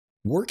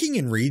Working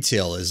in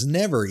retail is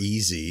never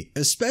easy,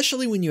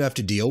 especially when you have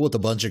to deal with a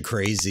bunch of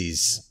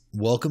crazies.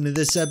 Welcome to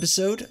this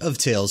episode of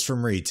Tales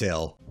from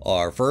Retail.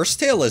 Our first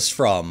tale is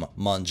from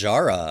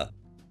Manjara.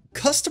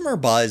 Customer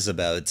buys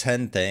about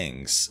 10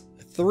 things.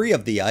 3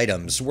 of the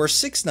items were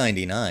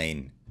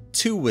 $6.99,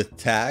 2 with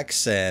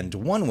tax and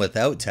 1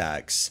 without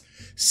tax.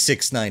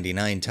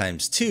 $6.99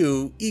 times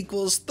 2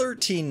 equals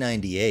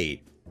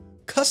 $13.98.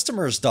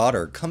 Customer's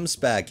daughter comes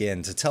back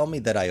in to tell me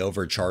that I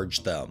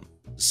overcharged them.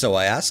 So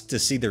I asked to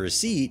see the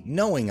receipt,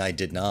 knowing I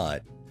did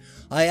not.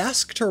 I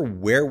asked her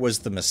where was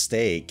the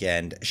mistake,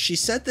 and she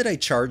said that I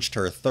charged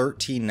her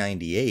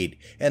 $13.98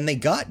 and they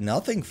got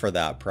nothing for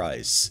that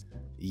price.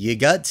 You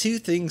got 2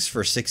 things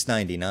for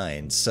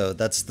 $6.99, so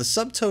that's the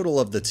subtotal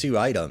of the 2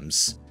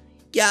 items.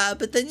 Yeah,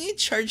 but then you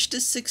charged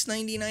us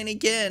 $6.99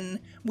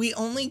 again. We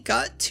only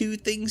got 2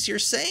 things you're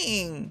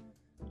saying.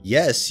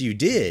 Yes, you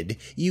did.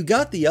 You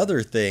got the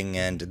other thing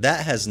and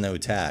that has no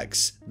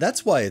tax.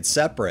 That's why it's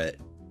separate.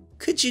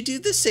 Could you do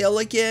the sale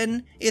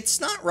again?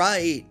 It's not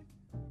right.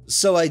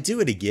 So I do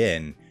it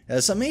again,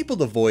 as I'm able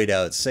to void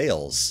out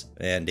sales,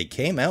 and it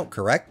came out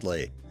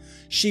correctly.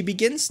 She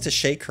begins to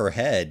shake her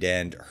head,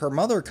 and her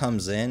mother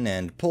comes in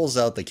and pulls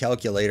out the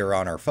calculator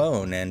on her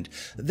phone, and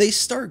they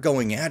start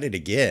going at it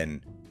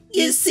again.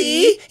 You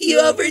see? You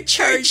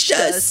overcharged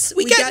us.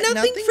 We got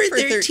nothing for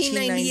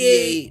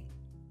 $13.98.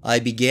 I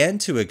began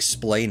to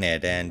explain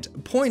it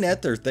and point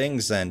at their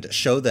things and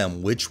show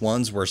them which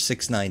ones were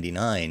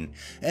 $6.99,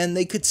 and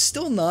they could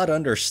still not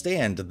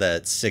understand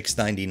that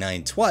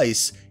 $6.99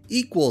 twice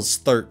equals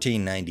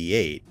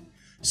 $13.98.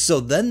 So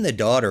then the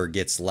daughter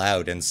gets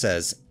loud and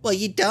says, "Well,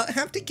 you don't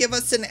have to give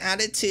us an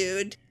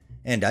attitude."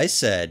 And I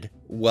said,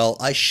 well,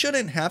 I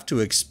shouldn't have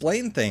to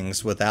explain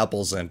things with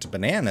apples and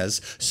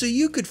bananas, so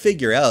you could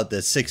figure out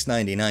that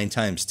 $6.99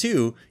 times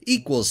 2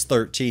 equals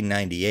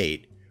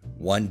 $13.98.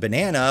 1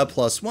 banana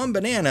plus 1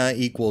 banana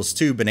equals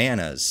 2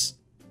 bananas.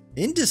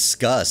 In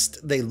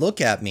disgust, they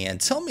look at me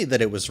and tell me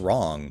that it was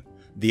wrong.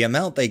 The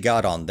amount they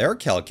got on their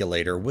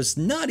calculator was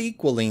not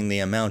equaling the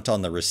amount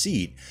on the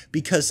receipt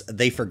because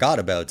they forgot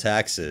about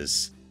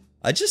taxes.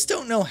 I just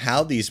don't know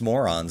how these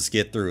morons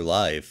get through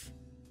life.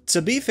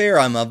 To be fair,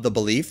 I'm of the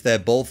belief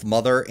that both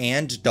mother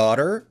and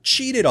daughter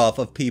cheated off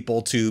of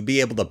people to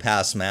be able to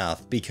pass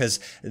math, because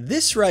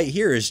this right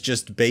here is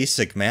just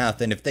basic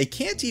math, and if they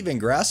can't even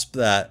grasp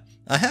that,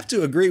 I have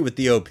to agree with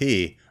the OP.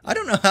 I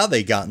don't know how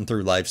they gotten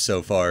through life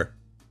so far.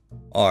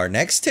 Our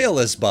next tale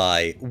is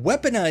by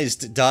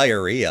Weaponized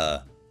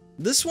Diarrhea.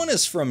 This one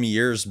is from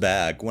years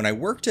back when I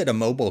worked at a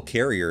mobile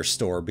carrier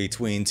store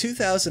between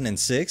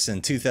 2006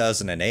 and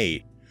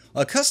 2008.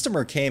 A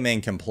customer came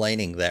in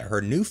complaining that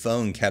her new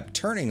phone kept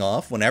turning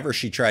off whenever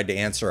she tried to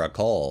answer a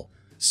call.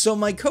 So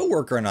my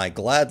coworker and I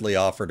gladly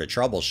offered to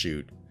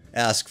troubleshoot,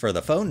 ask for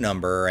the phone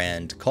number,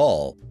 and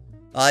call.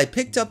 I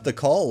picked up the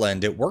call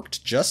and it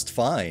worked just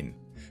fine.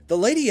 The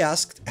lady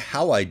asked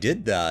how I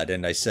did that,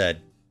 and I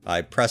said,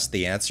 I pressed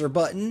the answer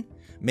button.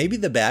 Maybe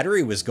the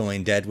battery was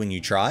going dead when you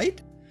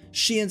tried?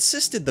 She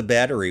insisted the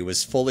battery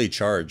was fully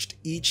charged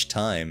each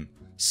time,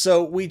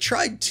 so we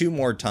tried 2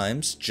 more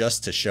times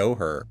just to show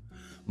her.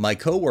 My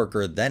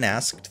coworker then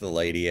asked the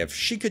lady if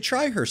she could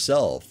try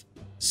herself,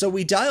 so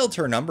we dialed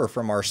her number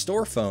from our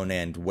store phone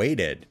and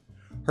waited.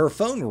 Her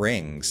phone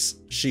rings,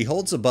 she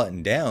holds a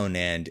button down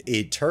and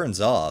it turns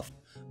off.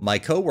 My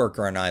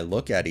coworker and I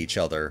look at each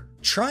other,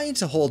 trying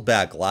to hold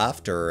back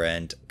laughter,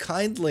 and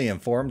kindly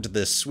informed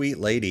this sweet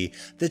lady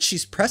that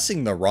she's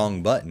pressing the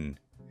wrong button.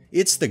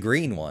 It's the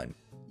green one.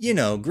 You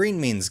know,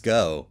 green means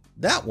go.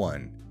 That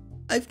one.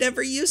 I've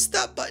never used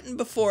that button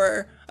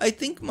before. I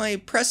think my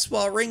press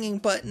while ringing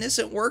button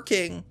isn't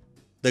working.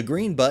 The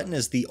green button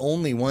is the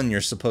only one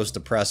you're supposed to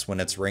press when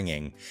it's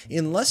ringing,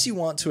 unless you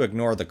want to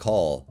ignore the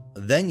call.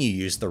 Then you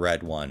use the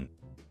red one.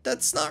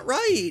 That's not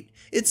right.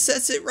 It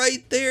says it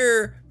right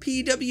there.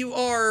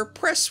 PWR,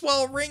 press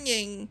while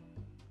ringing.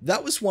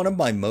 That was one of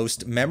my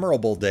most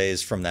memorable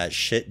days from that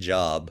shit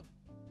job.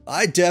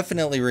 I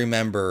definitely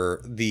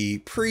remember the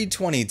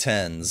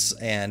pre-2010s,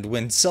 and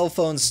when cell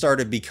phones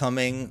started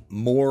becoming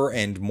more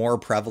and more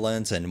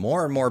prevalent and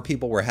more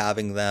people were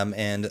having them,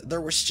 and there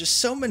was just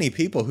so many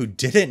people who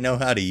didn't know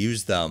how to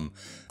use them.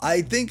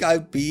 I think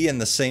I'd be in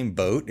the same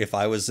boat if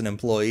I was an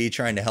employee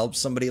trying to help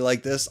somebody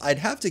like this. I'd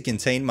have to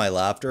contain my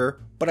laughter,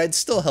 but I'd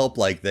still help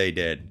like they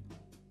did.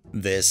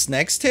 This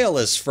next tale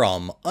is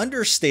from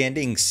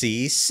Understanding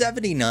C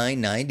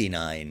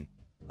 7999.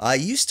 I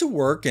used to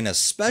work in a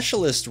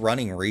specialist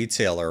running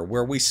retailer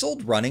where we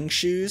sold running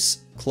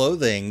shoes,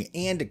 clothing,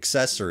 and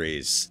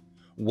accessories.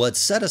 What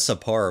set us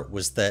apart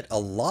was that a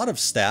lot of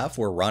staff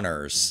were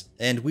runners,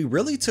 and we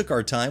really took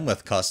our time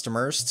with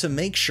customers to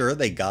make sure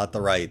they got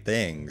the right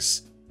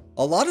things.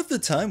 A lot of the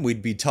time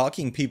we'd be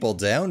talking people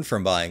down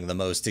from buying the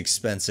most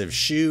expensive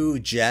shoe,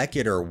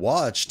 jacket, or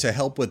watch to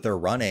help with their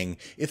running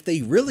if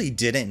they really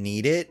didn't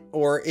need it,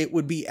 or it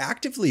would be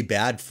actively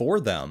bad for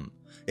them.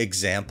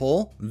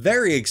 Example,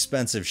 very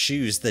expensive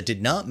shoes that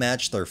did not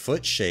match their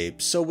foot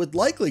shape, so would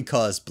likely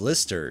cause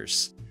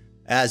blisters.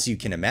 As you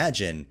can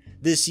imagine,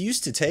 This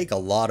used to take a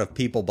lot of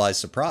people by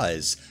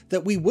surprise,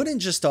 that we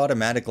wouldn't just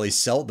automatically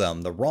sell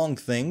them the wrong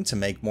thing to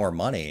make more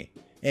money.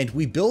 And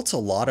we built a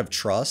lot of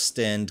trust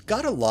and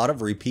got a lot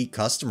of repeat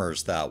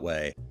customers that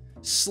way.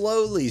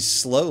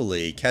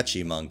 Slowly,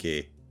 catchy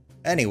monkey.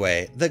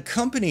 Anyway, the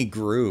company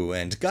grew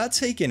and got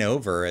taken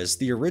over as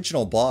the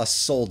original boss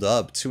sold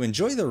up to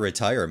enjoy their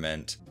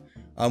retirement.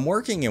 I'm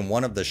working in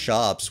one of the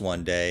shops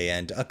one day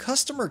and a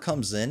customer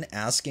comes in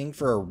asking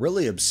for a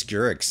really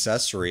obscure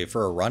accessory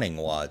for a running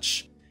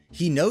watch.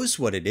 He knows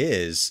what it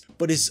is,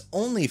 but is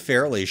only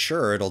fairly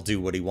sure it'll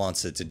do what he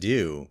wants it to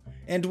do,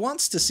 and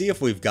wants to see if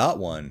we've got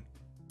one.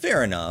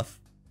 Fair enough.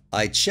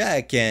 I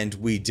check and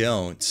we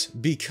don't,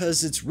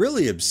 because it's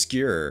really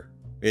obscure.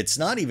 It's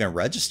not even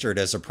registered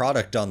as a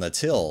product on the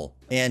till,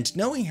 and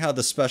knowing how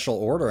the special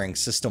ordering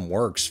system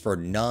works for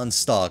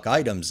non-stock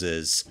items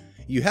is,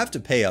 you have to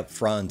pay up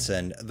front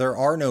and there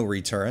are no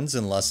returns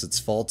unless it's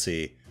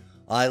faulty.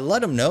 I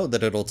let him know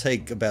that it'll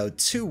take about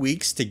 2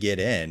 weeks to get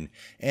in,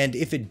 and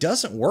if it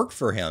doesn't work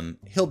for him,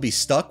 he'll be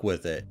stuck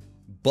with it.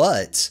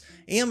 But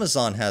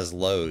Amazon has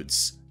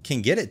loads,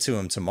 can get it to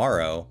him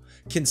tomorrow,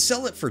 can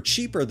sell it for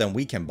cheaper than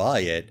we can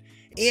buy it,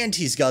 and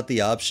he's got the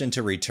option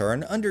to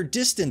return under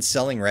distance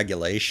selling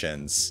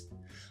regulations.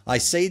 I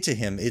say to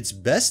him it's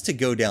best to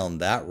go down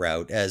that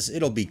route as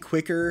it'll be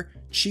quicker,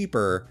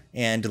 cheaper,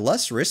 and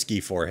less risky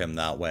for him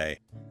that way.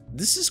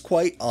 This is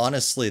quite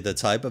honestly the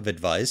type of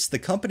advice the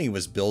company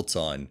was built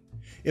on.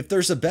 If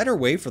there's a better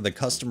way for the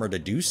customer to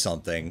do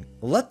something,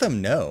 let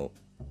them know.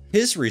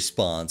 His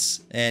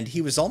response, and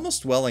he was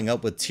almost welling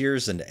up with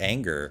tears and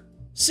anger.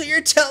 So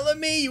you're telling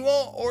me you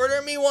won't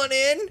order me one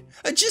in?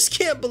 I just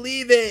can't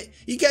believe it.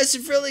 You guys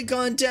have really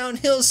gone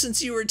downhill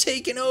since you were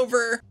taken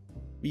over.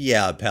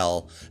 Yeah,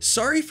 pal.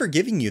 Sorry for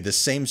giving you the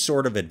same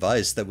sort of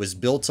advice that was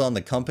built on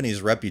the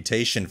company's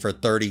reputation for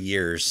 30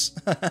 years.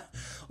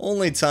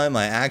 Only time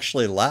I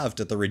actually laughed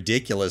at the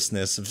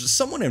ridiculousness of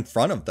someone in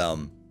front of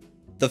them.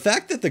 The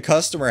fact that the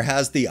customer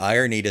has the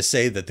irony to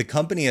say that the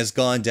company has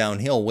gone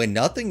downhill when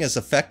nothing has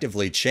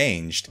effectively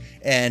changed,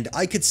 and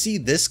I could see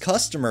this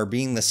customer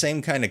being the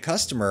same kind of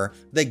customer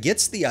that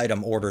gets the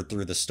item ordered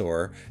through the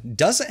store,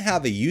 doesn't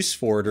have a use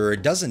for it or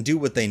it doesn't do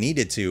what they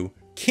needed to,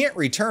 can't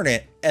return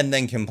it, and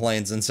then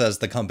complains and says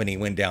the company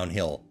went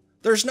downhill.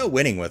 There's no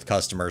winning with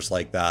customers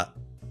like that.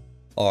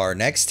 Our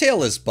next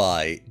tale is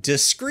by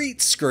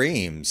Discreet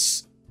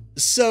Screams.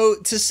 So,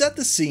 to set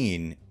the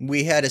scene,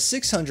 we had a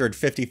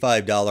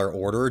 $655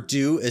 order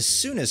due as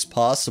soon as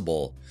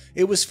possible.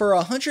 It was for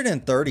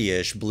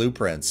 130-ish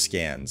blueprint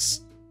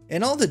scans.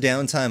 In all the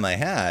downtime I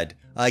had,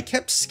 I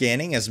kept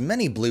scanning as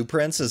many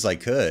blueprints as I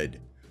could.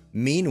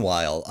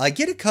 Meanwhile, I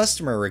get a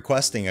customer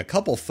requesting a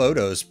couple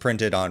photos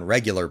printed on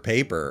regular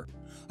paper.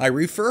 I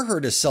refer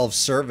her to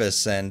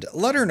self-service and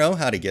let her know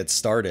how to get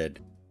started.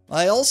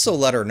 I also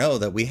let her know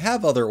that we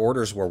have other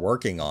orders we're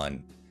working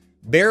on.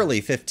 Barely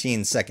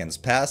 15 seconds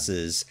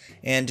passes,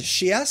 and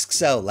she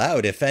asks out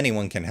loud if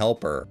anyone can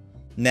help her.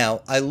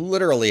 Now, I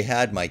literally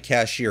had my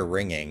cashier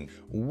ringing,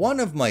 one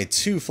of my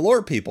 2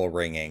 floor people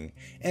ringing,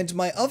 and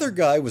my other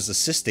guy was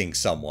assisting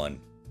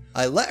someone.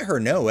 I let her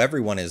know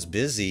everyone is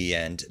busy,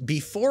 and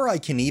before I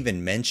can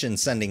even mention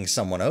sending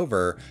someone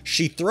over,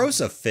 she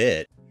throws a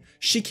fit.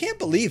 She can't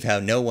believe how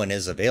no one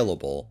is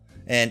available,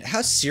 and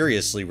how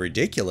seriously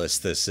ridiculous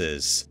this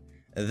is.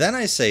 Then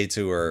I say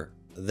to her,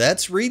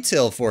 "That's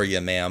retail for you,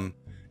 ma'am."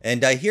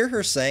 And I hear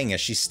her saying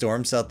as she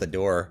storms out the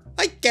door,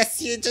 I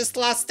guess you just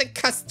lost a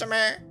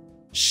customer.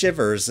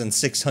 Shivers and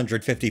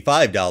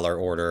 $655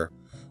 order.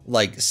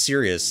 Like,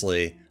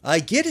 seriously, I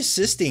get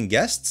assisting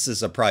guests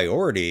as a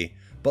priority,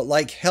 but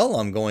like hell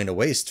I'm going to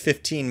waste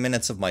 15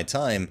 minutes of my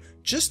time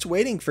just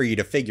waiting for you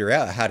to figure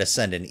out how to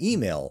send an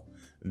email.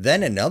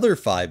 Then another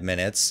 5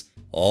 minutes,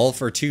 all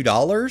for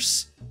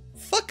 $2?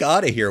 Fuck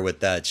outta here with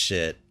that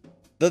shit.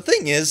 The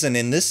thing is, and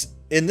in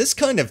this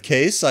kind of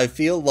case, I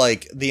feel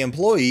like the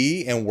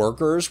employee and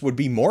workers would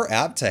be more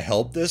apt to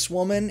help this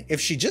woman if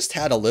she just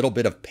had a little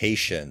bit of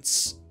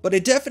patience. But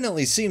it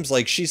definitely seems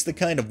like she's the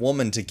kind of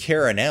woman to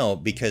Karen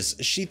out because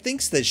she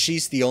thinks that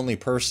she's the only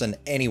person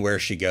anywhere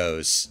she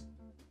goes.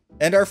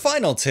 And our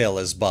final tale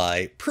is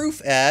by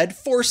Proof Ad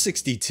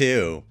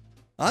 462.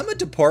 I'm a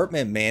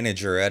department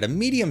manager at a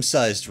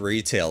medium-sized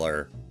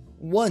retailer.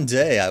 One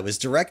day I was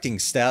directing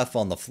staff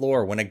on the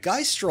floor when a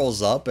guy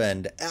strolls up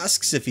and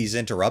asks if he's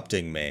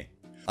interrupting me.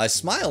 I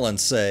smile and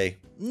say,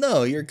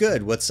 "No, you're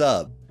good, what's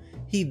up?"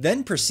 He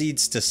then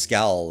proceeds to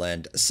scowl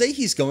and say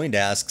he's going to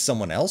ask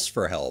someone else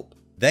for help,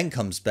 then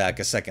comes back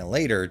a second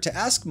later to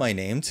ask my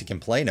name to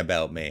complain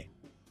about me.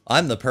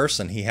 I'm the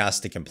person he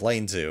has to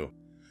complain to.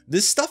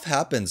 This stuff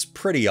happens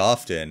pretty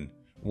often.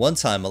 One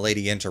time a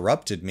lady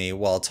interrupted me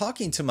while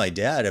talking to my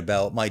dad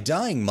about my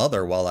dying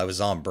mother while I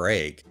was on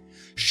break.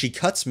 She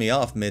cuts me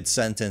off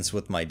mid-sentence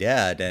with my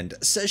dad and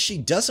says she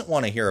doesn't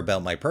want to hear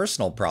about my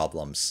personal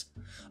problems.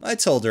 I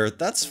told her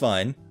that's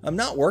fine, I'm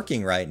not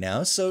working right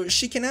now, so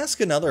she can ask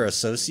another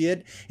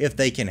associate if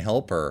they can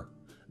help her.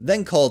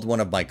 Then called one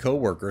of my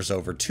coworkers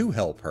over to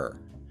help her.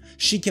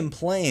 She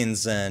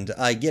complains and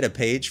I get a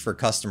page for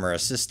customer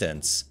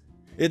assistance.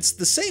 It's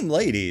the same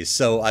lady,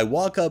 so I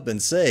walk up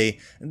and say,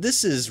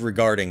 "This is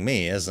regarding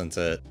me, isn't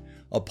it?"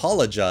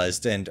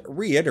 Apologized and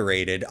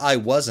reiterated I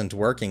wasn't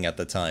working at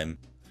the time.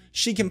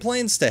 She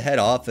complains to head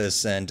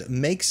office and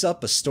makes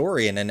up a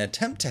story in an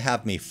attempt to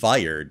have me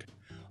fired.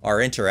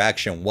 Our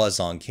interaction was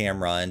on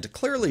camera and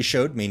clearly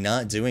showed me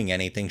not doing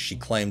anything she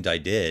claimed I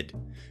did.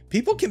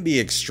 People can be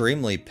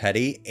extremely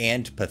petty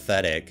and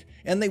pathetic,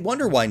 and they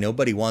wonder why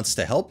nobody wants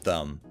to help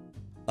them.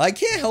 I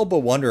can't help but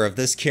wonder if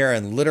this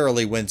Karen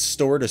literally went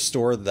store to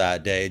store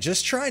that day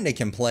just trying to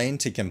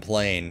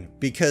complain,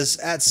 because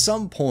at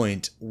some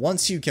point,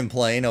 once you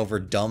complain over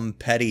dumb,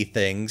 petty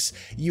things,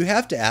 you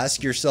have to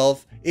ask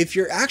yourself if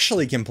you're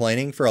actually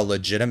complaining for a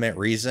legitimate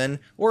reason,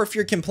 or if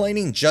you're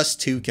complaining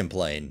just to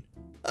complain.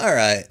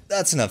 Alright,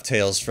 that's enough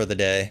tales for the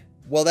day.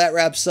 Well, that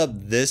wraps up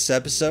this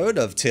episode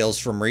of Tales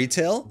from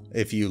Retail.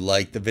 If you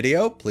liked the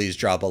video, please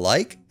drop a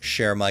like,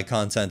 share my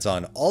content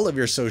on all of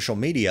your social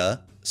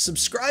media,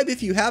 subscribe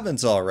if you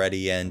haven't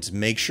already, and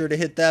make sure to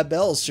hit that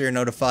bell so you're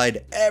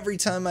notified every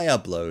time I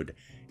upload,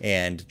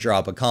 and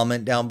drop a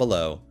comment down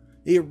below.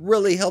 It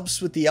really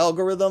helps with the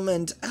algorithm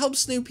and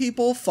helps new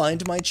people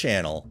find my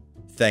channel.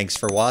 Thanks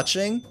for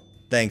watching,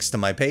 thanks to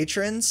my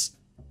patrons,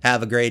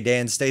 have a great day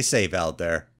and stay safe out there.